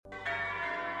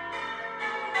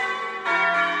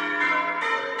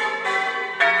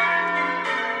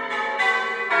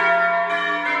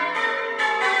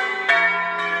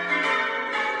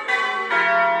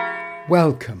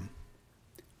Welcome.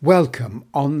 Welcome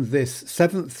on this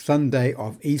seventh Sunday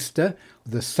of Easter,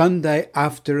 the Sunday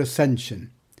after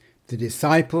Ascension. The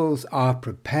disciples are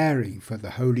preparing for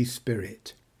the Holy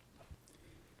Spirit.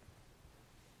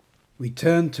 We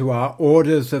turn to our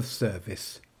orders of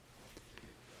service.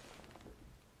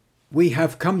 We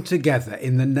have come together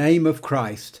in the name of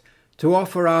Christ to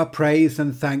offer our praise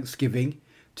and thanksgiving,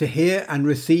 to hear and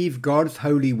receive God's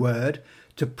holy word,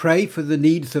 to pray for the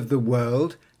needs of the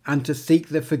world, and to seek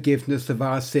the forgiveness of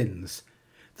our sins,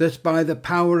 that by the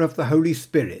power of the Holy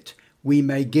Spirit we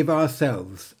may give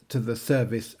ourselves to the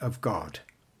service of God.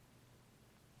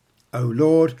 O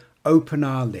Lord, open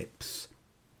our lips,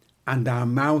 and our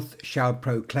mouth shall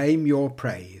proclaim your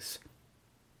praise.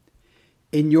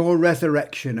 In your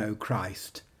resurrection, O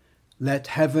Christ, let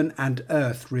heaven and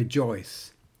earth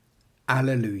rejoice.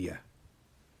 Alleluia.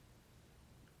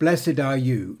 Blessed are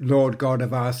you, Lord God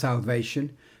of our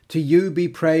salvation. To you be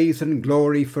praise and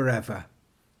glory forever.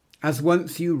 As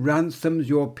once you ransomed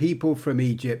your people from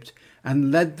Egypt and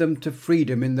led them to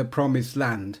freedom in the promised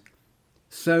land,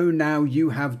 so now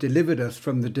you have delivered us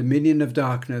from the dominion of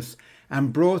darkness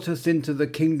and brought us into the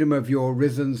kingdom of your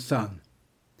risen Son.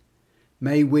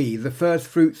 May we, the first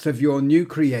fruits of your new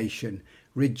creation,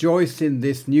 rejoice in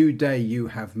this new day you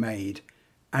have made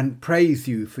and praise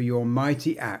you for your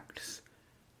mighty acts.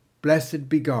 Blessed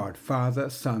be God, Father,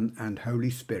 Son, and Holy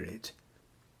Spirit.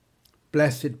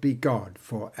 Blessed be God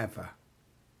for ever.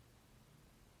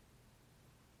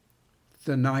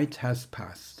 The night has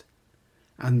passed,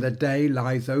 and the day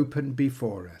lies open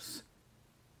before us.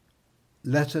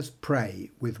 Let us pray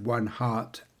with one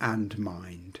heart and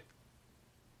mind.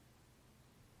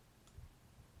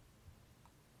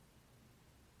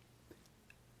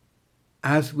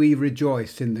 As we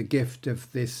rejoice in the gift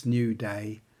of this new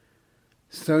day,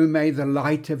 so may the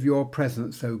light of your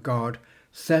presence, O God,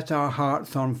 set our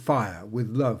hearts on fire with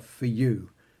love for you,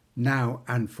 now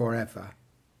and forever.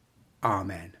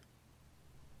 Amen.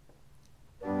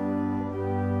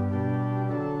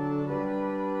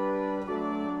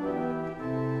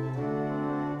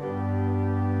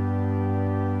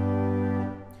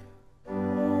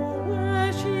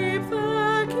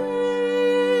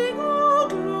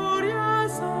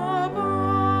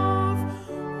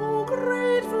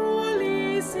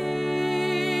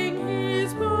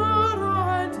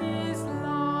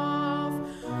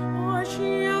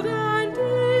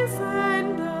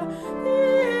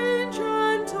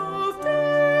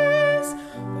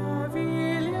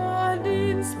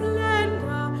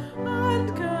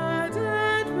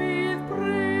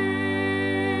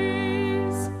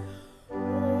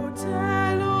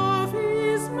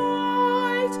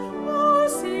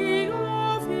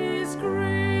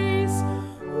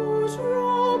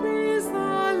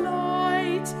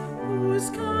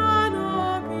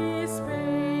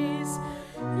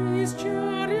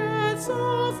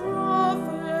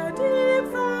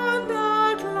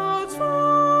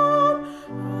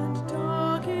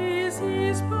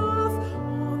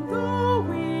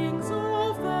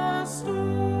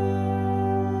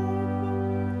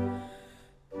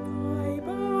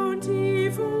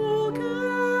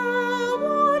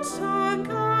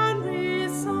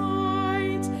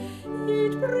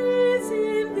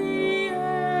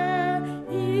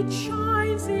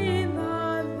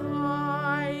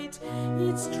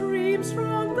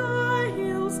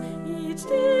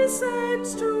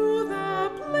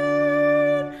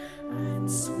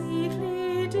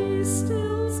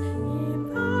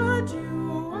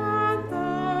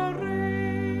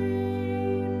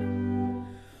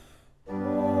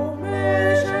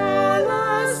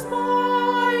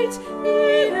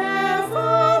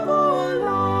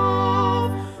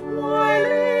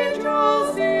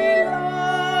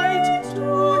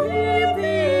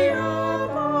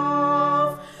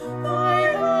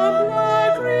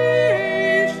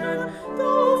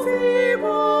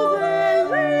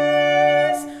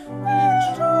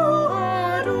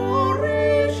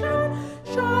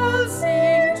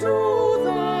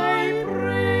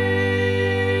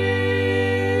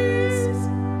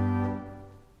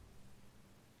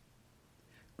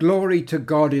 Glory to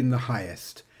God in the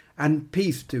highest, and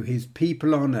peace to his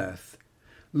people on earth.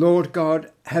 Lord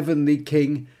God, heavenly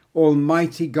King,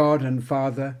 almighty God and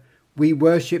Father, we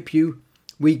worship you,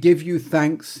 we give you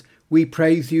thanks, we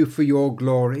praise you for your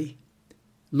glory.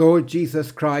 Lord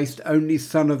Jesus Christ, only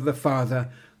Son of the Father,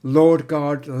 Lord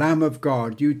God, Lamb of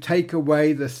God, you take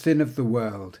away the sin of the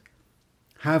world.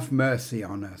 Have mercy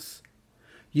on us.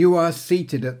 You are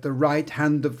seated at the right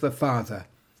hand of the Father.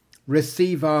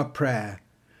 Receive our prayer.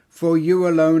 For you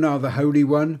alone are the Holy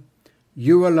One,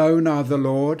 you alone are the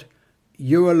Lord,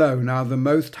 you alone are the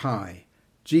Most High,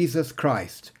 Jesus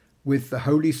Christ, with the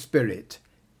Holy Spirit,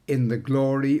 in the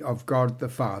glory of God the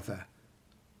Father.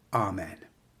 Amen.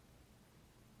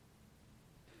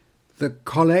 The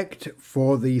Collect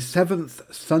for the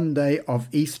 7th Sunday of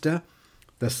Easter,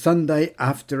 the Sunday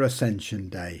after Ascension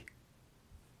Day.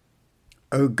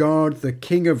 O God, the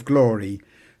King of glory,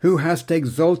 who hast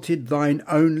exalted thine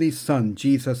only Son,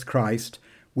 Jesus Christ,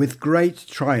 with great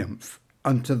triumph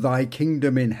unto thy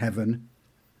kingdom in heaven,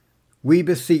 we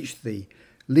beseech thee,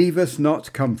 leave us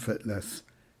not comfortless,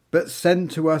 but send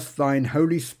to us thine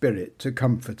Holy Spirit to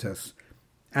comfort us,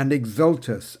 and exalt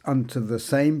us unto the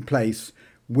same place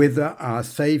whither our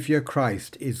Saviour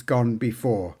Christ is gone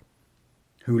before,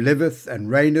 who liveth and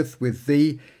reigneth with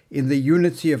thee in the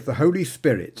unity of the Holy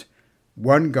Spirit,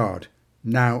 one God,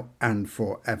 now and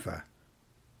for ever.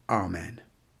 Amen.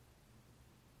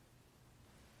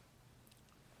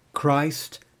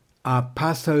 Christ, our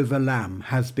Passover lamb,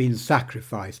 has been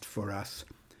sacrificed for us.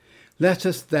 Let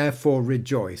us therefore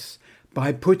rejoice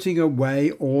by putting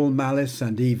away all malice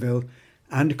and evil,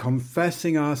 and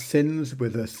confessing our sins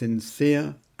with a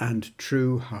sincere and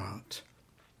true heart.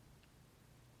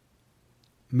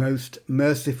 Most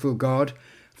merciful God,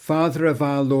 Father of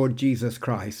our Lord Jesus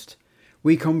Christ,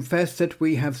 we confess that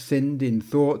we have sinned in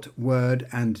thought, word,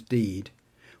 and deed.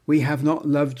 We have not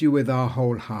loved you with our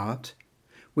whole heart.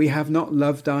 We have not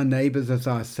loved our neighbours as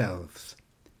ourselves.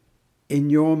 In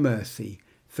your mercy,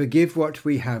 forgive what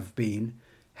we have been,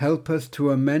 help us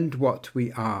to amend what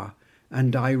we are, and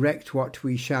direct what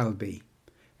we shall be,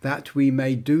 that we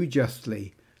may do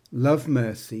justly, love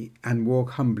mercy, and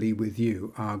walk humbly with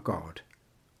you, our God.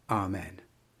 Amen.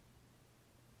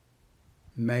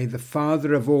 May the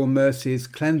Father of all mercies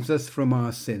cleanse us from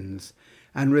our sins,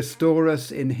 and restore us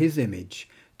in his image,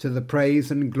 to the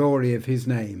praise and glory of his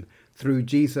name, through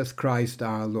Jesus Christ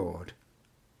our Lord.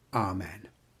 Amen.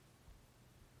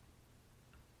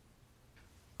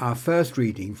 Our first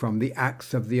reading from the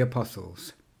Acts of the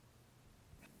Apostles.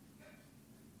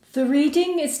 The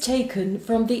reading is taken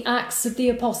from the Acts of the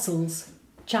Apostles,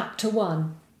 chapter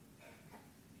 1.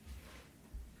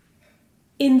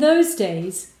 In those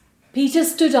days, Peter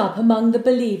stood up among the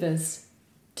believers.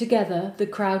 Together the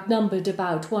crowd numbered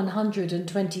about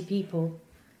 120 people,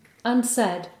 and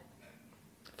said,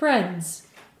 "Friends,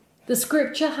 the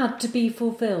scripture had to be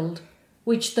fulfilled,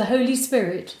 which the Holy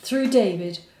Spirit, through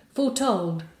David,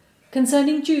 foretold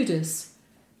concerning Judas,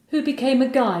 who became a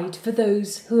guide for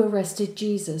those who arrested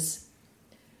Jesus.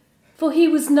 For he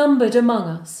was numbered among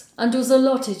us and was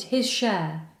allotted his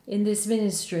share in this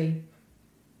ministry.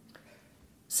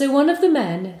 So one of the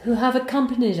men who have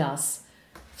accompanied us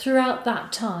throughout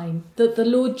that time that the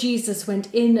Lord Jesus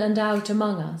went in and out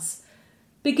among us,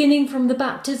 beginning from the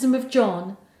baptism of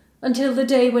John until the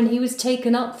day when he was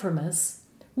taken up from us,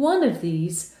 one of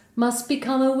these must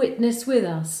become a witness with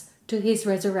us to his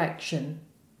resurrection."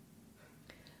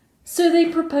 So they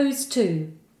proposed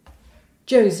two: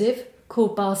 Joseph,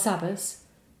 called Barsabbas,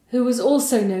 who was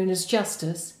also known as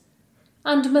Justus,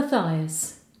 and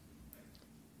Matthias.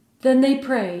 Then they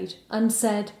prayed and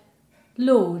said,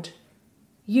 "Lord,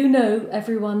 you know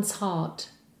everyone's heart.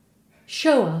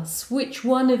 Show us which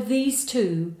one of these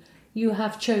two you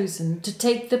have chosen to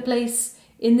take the place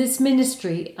in this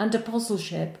ministry and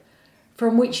apostleship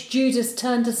from which Judas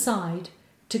turned aside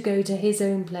to go to his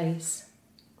own place."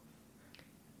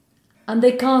 And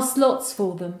they cast lots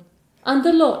for them, and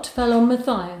the lot fell on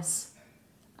Matthias,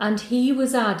 and he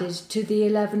was added to the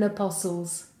 11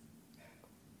 apostles.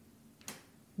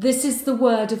 This is the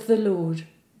word of the Lord.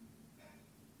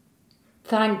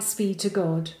 Thanks be to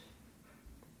God.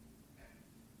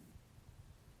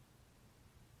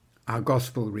 Our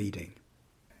Gospel reading.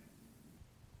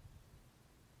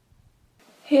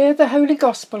 Hear the Holy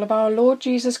Gospel of our Lord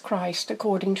Jesus Christ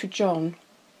according to John.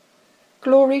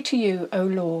 Glory to you, O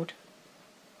Lord.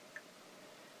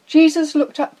 Jesus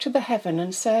looked up to the heaven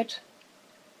and said,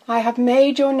 "I have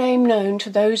made your name known to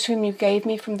those whom you gave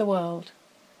me from the world.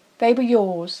 They were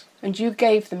yours, and you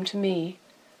gave them to me,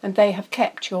 and they have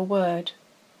kept your word.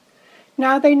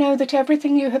 Now they know that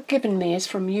everything you have given me is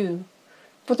from you.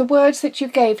 For the words that you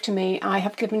gave to me I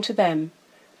have given to them,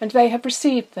 and they have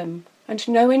received them, and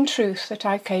know in truth that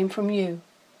I came from you.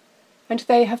 And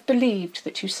they have believed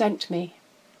that you sent me.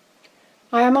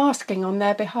 I am asking on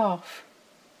their behalf.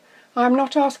 I am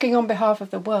not asking on behalf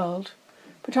of the world,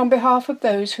 but on behalf of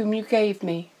those whom you gave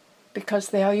me, because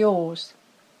they are yours.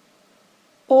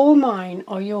 All mine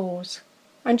are yours,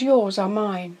 and yours are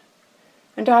mine,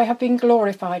 and I have been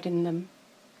glorified in them.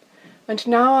 And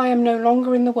now I am no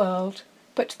longer in the world,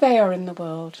 but they are in the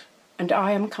world, and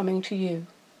I am coming to you.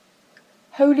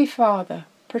 Holy Father,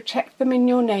 protect them in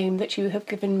your name that you have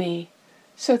given me,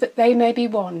 so that they may be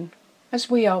one, as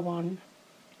we are one.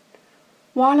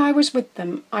 While I was with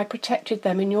them, I protected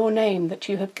them in your name that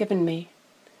you have given me.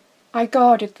 I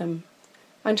guarded them,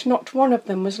 and not one of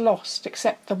them was lost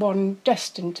except the one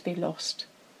destined to be lost,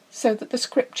 so that the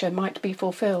scripture might be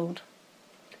fulfilled.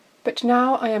 But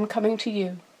now I am coming to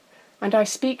you, and I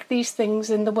speak these things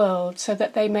in the world so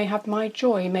that they may have my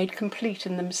joy made complete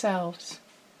in themselves.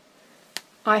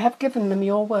 I have given them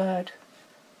your word,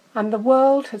 and the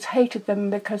world has hated them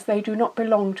because they do not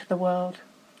belong to the world,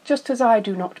 just as I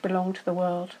do not belong to the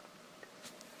world.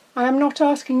 I am not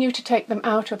asking you to take them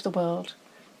out of the world,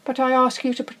 but I ask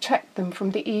you to protect them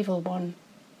from the evil one.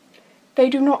 They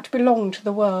do not belong to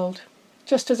the world,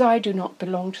 just as I do not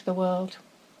belong to the world.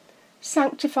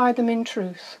 Sanctify them in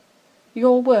truth.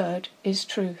 Your word is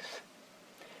truth.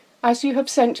 As you have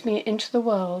sent me into the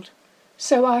world,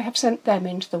 so I have sent them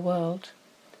into the world.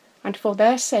 And for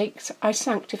their sakes I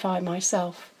sanctify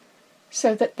myself,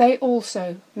 so that they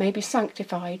also may be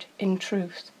sanctified in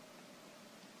truth.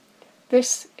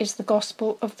 This is the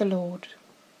gospel of the Lord.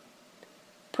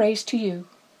 Praise to you,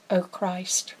 O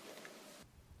Christ.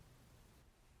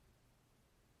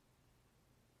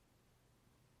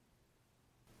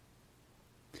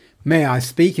 May I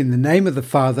speak in the name of the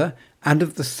Father, and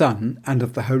of the Son, and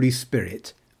of the Holy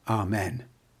Spirit. Amen.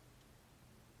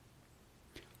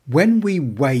 When we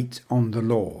wait on the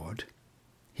Lord,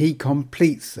 he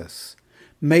completes us,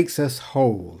 makes us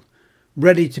whole,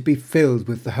 ready to be filled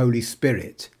with the Holy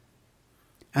Spirit.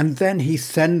 And then he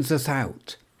sends us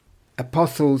out,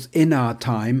 apostles in our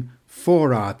time,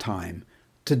 for our time,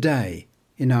 today,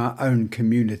 in our own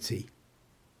community.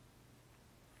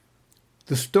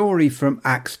 The story from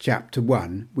Acts chapter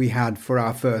 1 we had for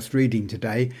our first reading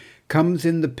today comes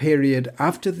in the period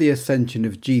after the ascension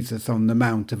of Jesus on the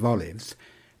Mount of Olives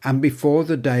and before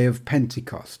the day of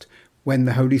Pentecost, when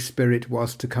the Holy Spirit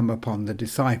was to come upon the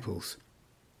disciples.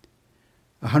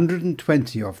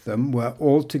 120 of them were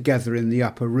all together in the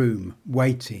upper room,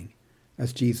 waiting,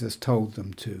 as Jesus told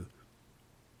them to.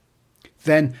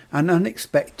 Then an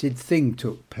unexpected thing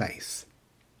took place.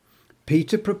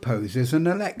 Peter proposes an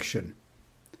election.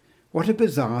 What a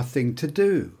bizarre thing to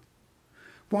do!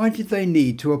 Why did they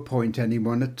need to appoint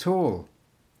anyone at all?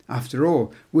 After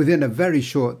all, within a very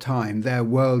short time their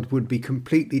world would be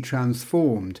completely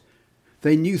transformed.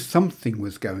 They knew something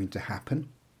was going to happen.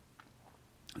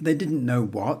 They didn't know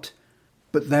what,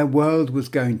 but their world was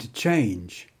going to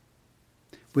change.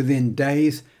 Within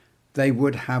days, they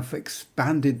would have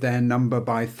expanded their number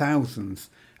by thousands,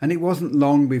 and it wasn't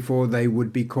long before they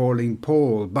would be calling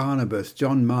Paul, Barnabas,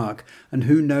 John Mark, and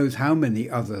who knows how many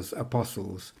others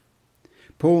apostles.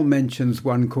 Paul mentions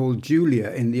one called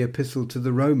Julia in the Epistle to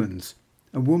the Romans,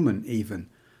 a woman even,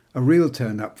 a real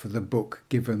turn-up for the book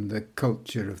given the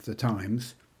culture of the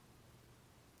times.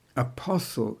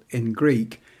 Apostle in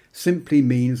Greek simply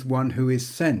means one who is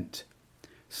sent.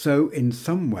 So in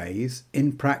some ways,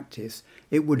 in practice,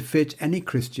 it would fit any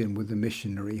Christian with a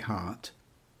missionary heart.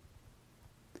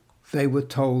 They were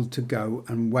told to go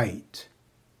and wait.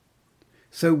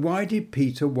 So why did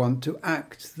Peter want to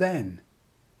act then?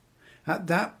 At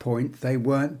that point, they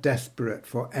weren't desperate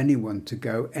for anyone to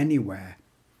go anywhere.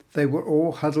 They were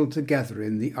all huddled together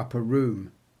in the upper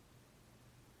room.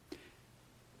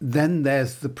 Then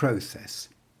there's the process.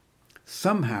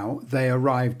 Somehow they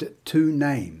arrived at 2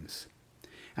 names.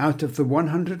 Out of the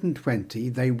 120,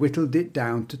 they whittled it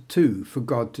down to 2 for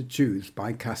God to choose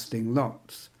by casting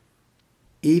lots.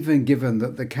 Even given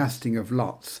that the casting of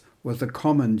lots was a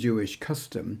common Jewish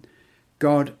custom,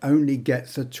 God only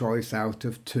gets a choice out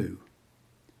of 2.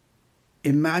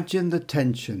 Imagine the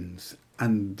tensions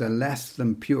and the less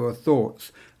than pure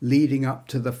thoughts leading up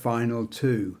to the final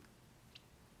 2.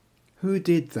 Who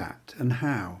did that and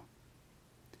how?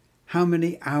 How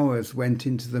many hours went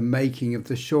into the making of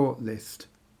the shortlist?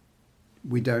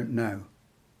 We don't know.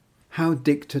 How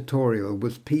dictatorial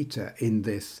was Peter in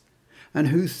this, and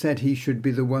who said he should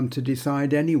be the one to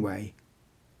decide anyway?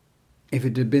 If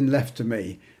it had been left to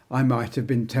me, I might have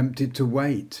been tempted to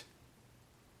wait.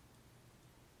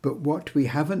 But what we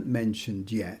haven't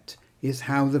mentioned yet is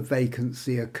how the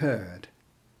vacancy occurred.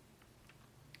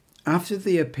 After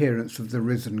the appearance of the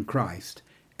risen Christ,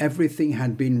 everything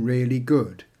had been really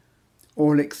good,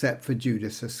 all except for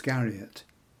Judas Iscariot.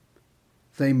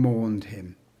 They mourned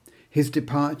him. His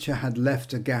departure had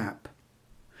left a gap.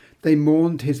 They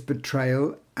mourned his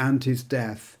betrayal and his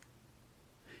death.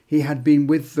 He had been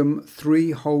with them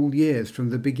 3 whole years from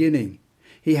the beginning.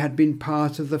 He had been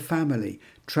part of the family,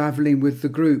 travelling with the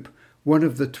group, one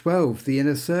of the 12, the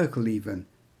inner circle even.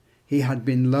 He had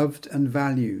been loved and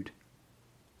valued.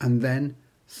 And then,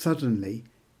 suddenly,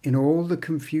 in all the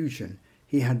confusion,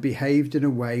 he had behaved in a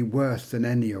way worse than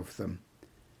any of them.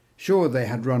 Sure, they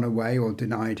had run away or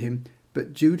denied him,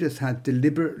 but Judas had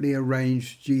deliberately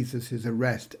arranged Jesus'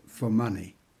 arrest for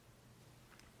money.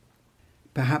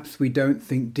 Perhaps we don't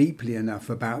think deeply enough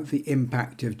about the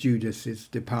impact of Judas's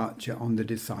departure on the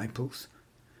disciples.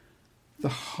 The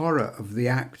horror of the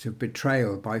act of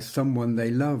betrayal by someone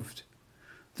they loved.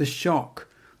 The shock,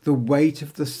 the weight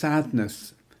of the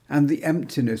sadness, and the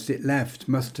emptiness it left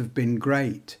must have been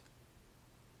great.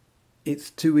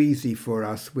 It's too easy for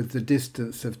us, with the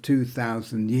distance of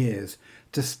 2,000 years,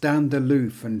 to stand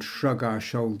aloof and shrug our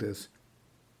shoulders.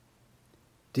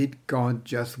 Did God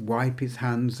just wipe his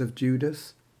hands of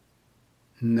Judas?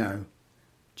 No,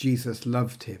 Jesus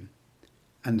loved him,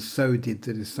 and so did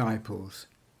the disciples.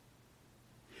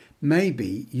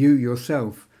 Maybe you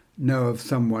yourself know of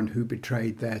someone who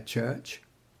betrayed their church.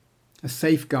 A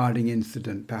safeguarding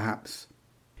incident, perhaps.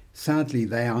 Sadly,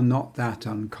 they are not that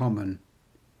uncommon.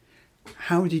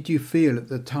 How did you feel at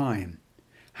the time?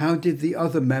 How did the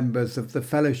other members of the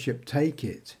fellowship take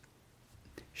it?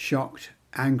 Shocked,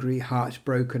 angry,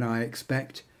 heartbroken, I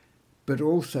expect, but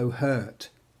also hurt,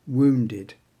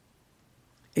 wounded.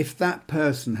 If that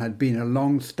person had been a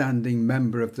long-standing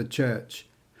member of the church,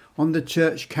 on the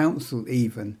church council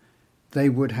even, they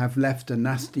would have left a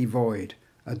nasty void,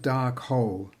 a dark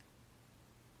hole.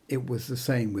 It was the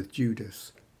same with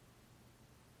Judas.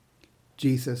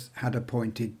 Jesus had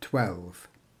appointed 12.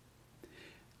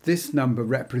 This number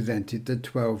represented the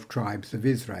 12 tribes of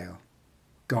Israel.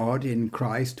 God in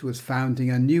Christ was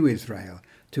founding a new Israel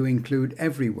to include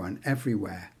everyone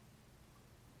everywhere.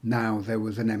 Now there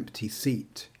was an empty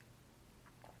seat.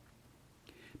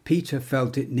 Peter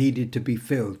felt it needed to be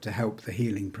filled to help the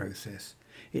healing process.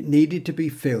 It needed to be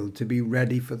filled to be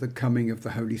ready for the coming of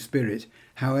the Holy Spirit,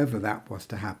 however that was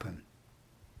to happen.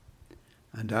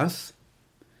 And us?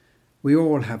 We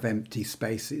all have empty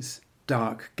spaces,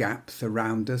 dark gaps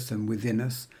around us and within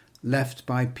us, left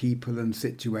by people and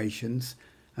situations,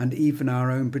 and even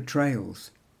our own betrayals.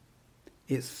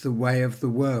 It's the way of the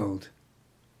world.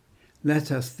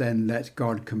 Let us then let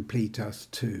God complete us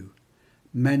too,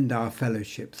 mend our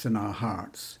fellowships and our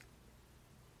hearts.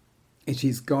 It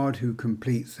is God who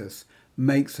completes us,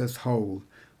 makes us whole,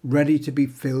 ready to be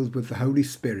filled with the Holy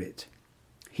Spirit,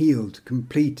 healed,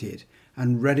 completed,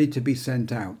 and ready to be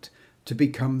sent out to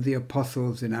become the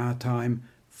apostles in our time,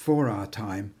 for our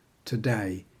time,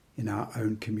 today, in our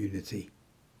own community.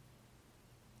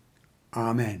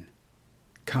 Amen.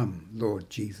 Come, Lord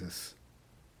Jesus.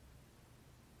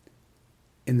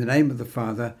 In the name of the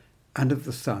Father, and of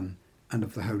the Son, and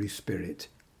of the Holy Spirit.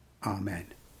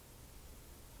 Amen.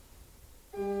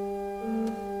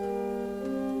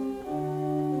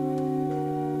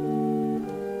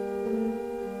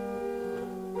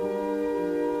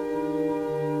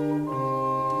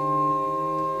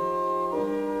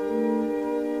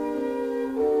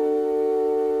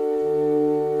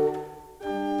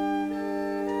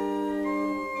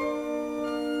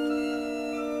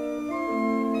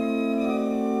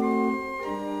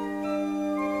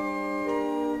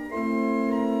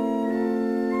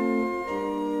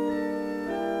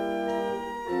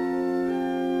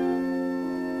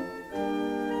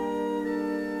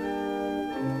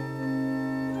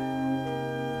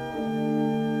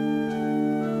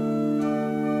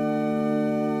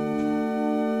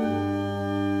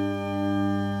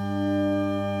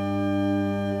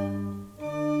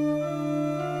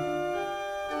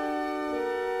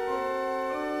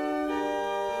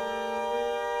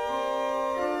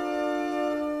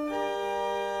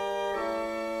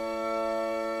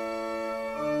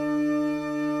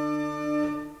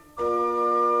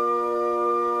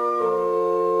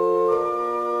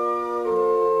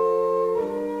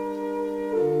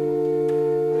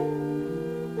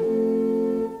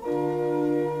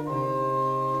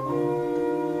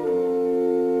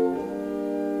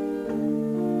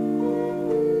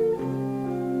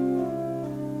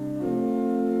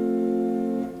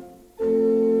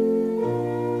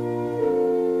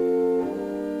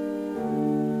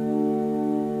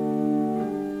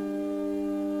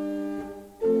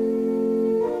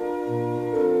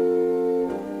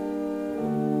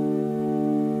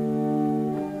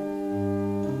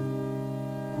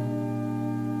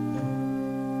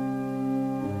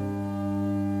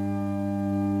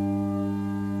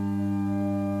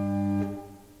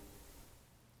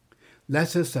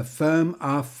 Let us affirm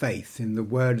our faith in the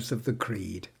words of the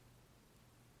Creed.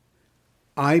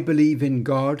 I believe in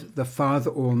God, the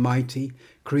Father Almighty,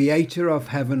 creator of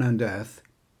heaven and earth.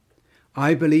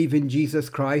 I believe in Jesus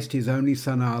Christ, his only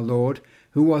Son, our Lord,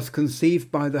 who was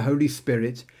conceived by the Holy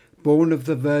Spirit, born of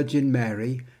the Virgin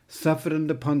Mary, suffered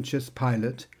under Pontius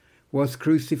Pilate, was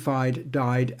crucified,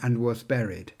 died, and was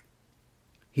buried.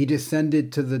 He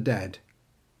descended to the dead.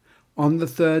 On the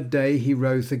third day he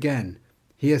rose again.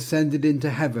 He ascended into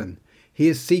heaven. He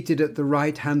is seated at the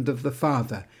right hand of the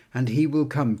Father, and he will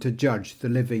come to judge the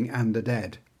living and the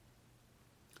dead.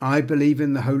 I believe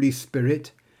in the Holy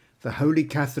Spirit, the Holy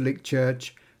Catholic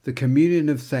Church, the communion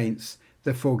of saints,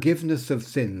 the forgiveness of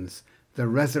sins, the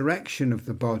resurrection of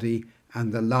the body,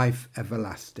 and the life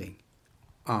everlasting.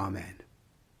 Amen.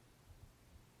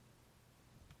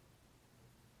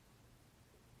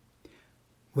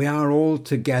 We are all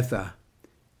together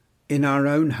in our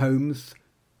own homes,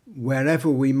 wherever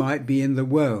we might be in the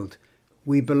world.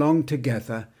 We belong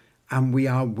together and we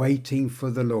are waiting for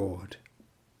the Lord.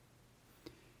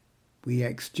 We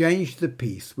exchange the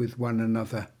peace with one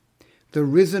another. The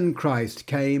risen Christ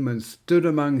came and stood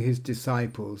among his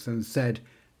disciples and said,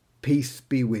 "Peace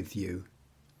be with you."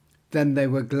 Then they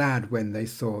were glad when they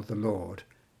saw the Lord.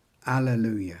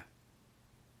 Alleluia.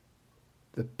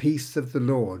 The peace of the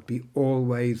Lord be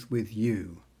always with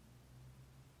you.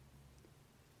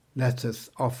 Let us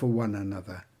offer one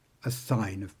another a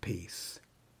sign of peace.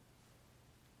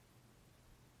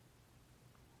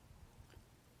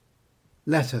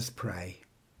 Let us pray.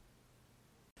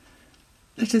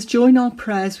 Let us join our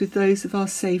prayers with those of our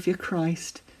Saviour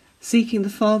Christ, seeking the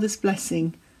Father's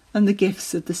blessing and the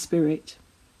gifts of the Spirit.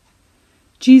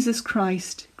 Jesus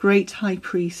Christ, great High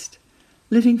Priest,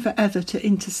 living for ever to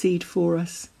intercede for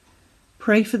us,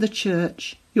 pray for the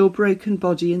Church, your broken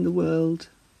body in the world.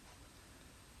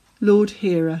 Lord,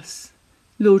 hear us.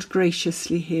 Lord,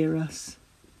 graciously hear us.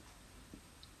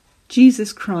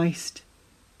 Jesus Christ,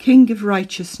 King of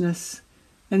righteousness,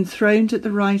 enthroned at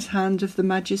the right hand of the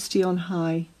Majesty on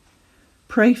high,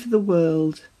 pray for the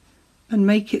world and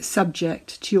make it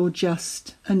subject to your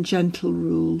just and gentle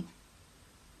rule.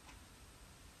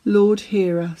 Lord,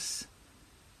 hear us.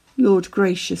 Lord,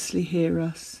 graciously hear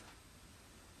us.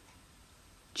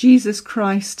 Jesus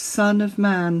Christ, Son of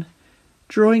Man,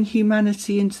 drawing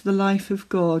humanity into the life of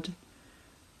God,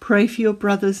 pray for your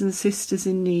brothers and sisters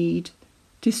in need,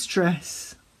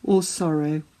 distress, or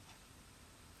sorrow.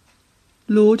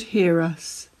 Lord, hear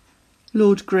us.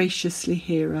 Lord, graciously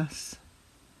hear us.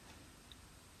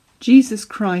 Jesus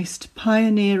Christ,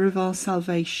 pioneer of our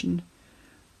salvation,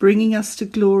 bringing us to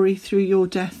glory through your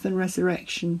death and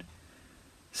resurrection,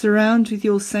 surround with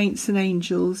your saints and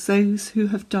angels those who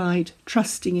have died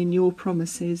trusting in your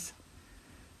promises.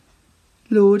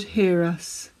 Lord, hear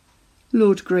us.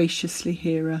 Lord, graciously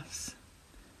hear us.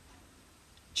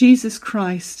 Jesus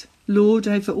Christ, Lord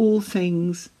over all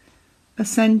things,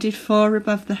 ascended far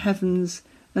above the heavens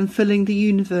and filling the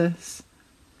universe,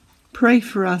 pray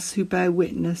for us who bear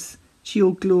witness to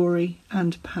your glory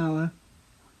and power.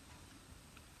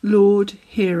 Lord,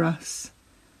 hear us.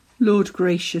 Lord,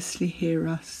 graciously hear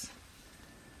us.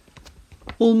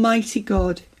 Almighty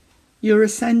God, your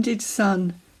ascended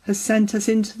Son has sent us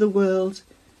into the world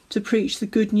to preach the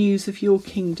good news of your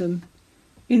kingdom.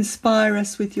 Inspire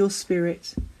us with your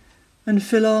Spirit and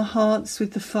fill our hearts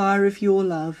with the fire of your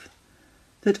love,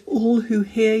 that all who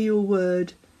hear your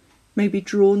word may be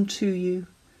drawn to you,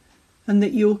 and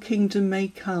that your kingdom may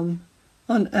come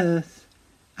on earth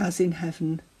as in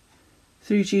heaven.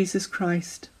 Through Jesus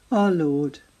Christ our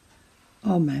Lord.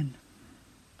 Amen.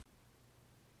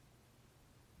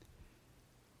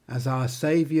 As our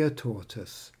Saviour taught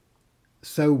us,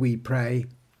 so we pray,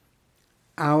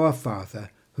 Our Father,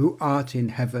 who art in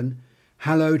heaven,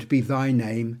 hallowed be thy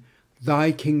name.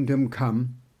 Thy kingdom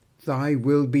come, thy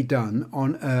will be done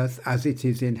on earth as it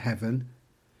is in heaven.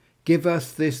 Give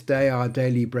us this day our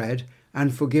daily bread,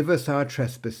 and forgive us our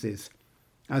trespasses,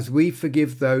 as we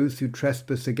forgive those who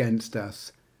trespass against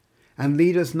us. And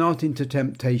lead us not into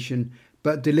temptation,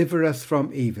 but deliver us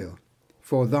from evil.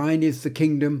 For thine is the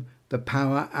kingdom, the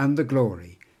power, and the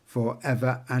glory, for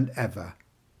ever and ever.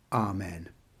 Amen.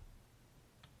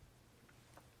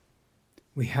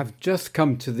 We have just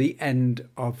come to the end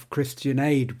of Christian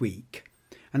Aid Week,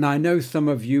 and I know some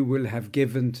of you will have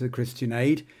given to Christian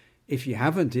Aid. If you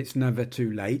haven't, it's never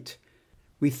too late.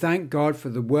 We thank God for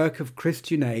the work of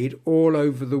Christian Aid all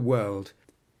over the world.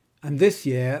 And this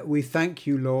year we thank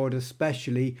you, Lord,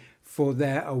 especially for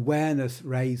their awareness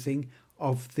raising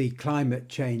of the climate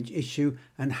change issue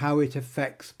and how it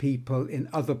affects people in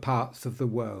other parts of the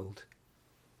world.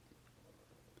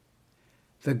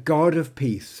 The God of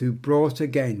peace, who brought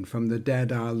again from the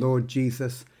dead our Lord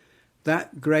Jesus,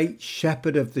 that great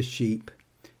shepherd of the sheep,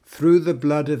 through the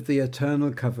blood of the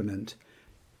eternal covenant,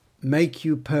 make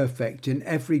you perfect in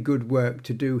every good work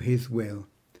to do his will,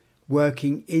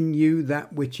 working in you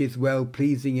that which is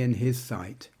well-pleasing in his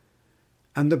sight.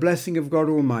 And the blessing of God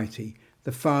Almighty,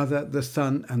 the Father, the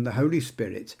Son, and the Holy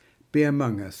Spirit, be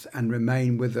among us and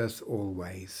remain with us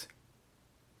always.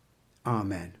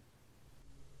 Amen.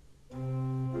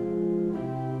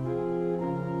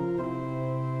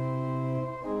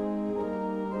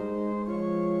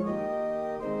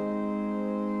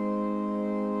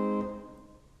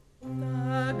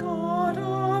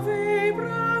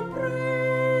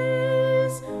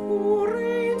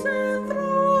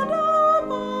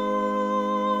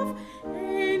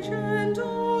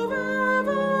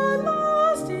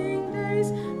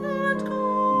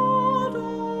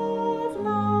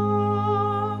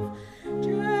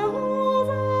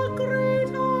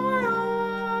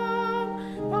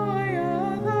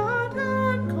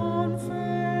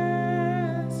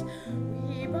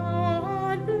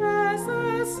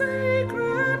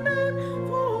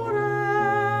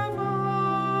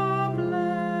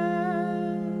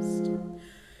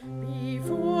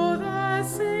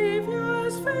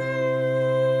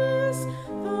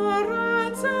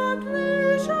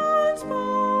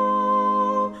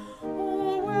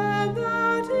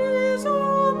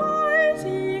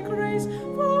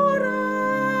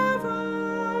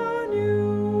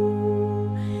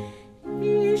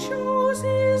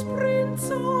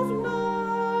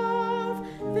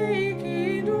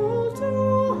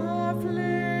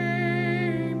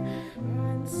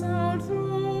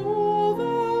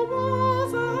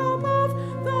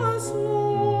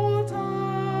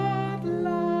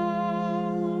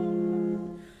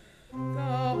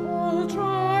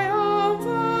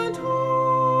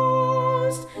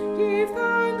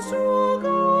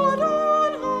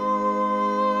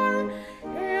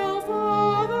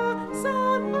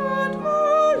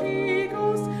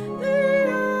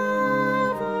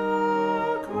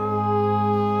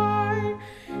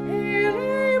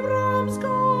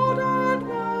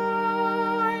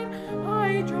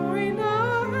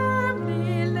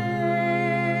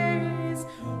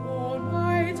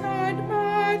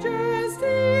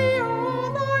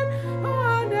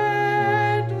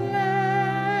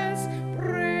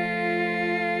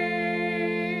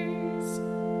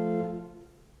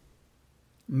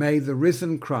 May the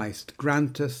risen Christ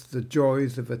grant us the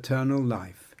joys of eternal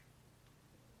life.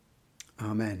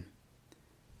 Amen.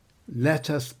 Let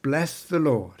us bless the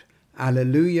Lord.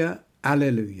 Alleluia,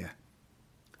 alleluia.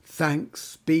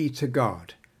 Thanks be to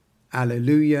God.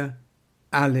 Alleluia,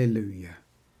 alleluia.